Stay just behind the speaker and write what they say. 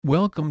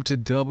Welcome to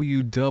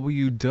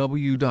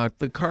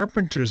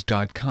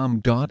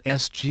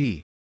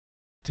www.thecarpenters.com.sg.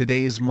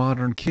 Today's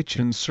modern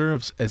kitchen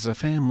serves as a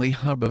family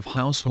hub of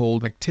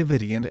household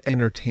activity and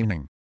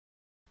entertaining.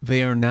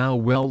 They are now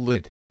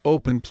well-lit,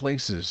 open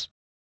places.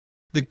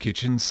 The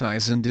kitchen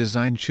size and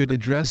design should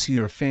address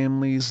your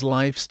family's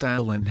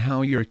lifestyle and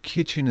how your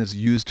kitchen is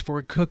used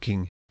for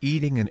cooking,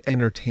 eating and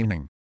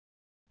entertaining.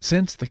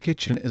 Since the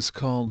kitchen is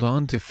called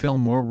on to fill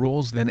more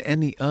roles than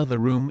any other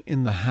room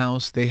in the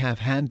house, they have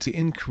had to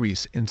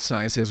increase in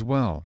size as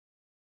well.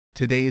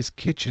 Today's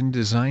kitchen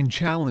design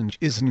challenge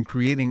is in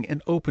creating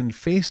an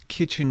open-faced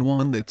kitchen,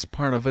 one that's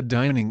part of a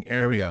dining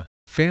area,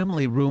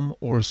 family room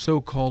or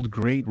so-called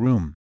great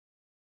room.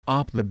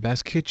 Opt the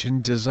best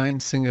kitchen design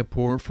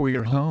Singapore for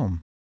your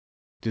home.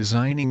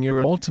 Designing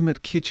your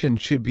ultimate kitchen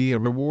should be a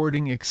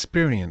rewarding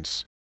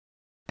experience.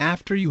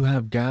 After you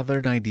have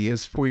gathered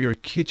ideas for your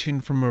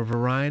kitchen from a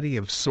variety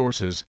of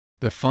sources,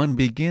 the fun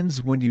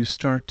begins when you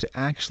start to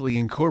actually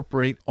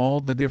incorporate all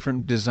the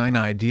different design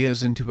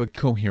ideas into a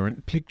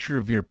coherent picture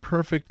of your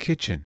perfect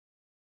kitchen.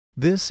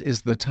 This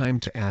is the time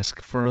to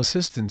ask for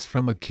assistance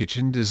from a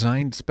kitchen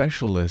design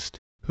specialist,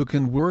 who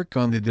can work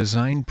on the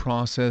design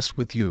process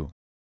with you.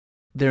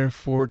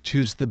 Therefore,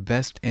 choose the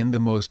best and the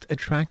most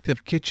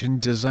attractive kitchen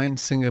design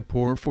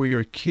Singapore for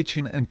your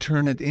kitchen and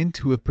turn it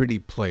into a pretty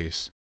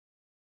place.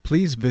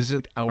 Please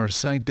visit our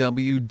site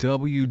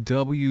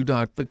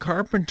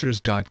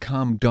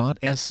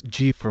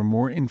www.thecarpenters.com.sg for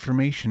more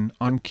information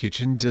on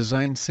Kitchen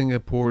Design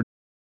Singapore.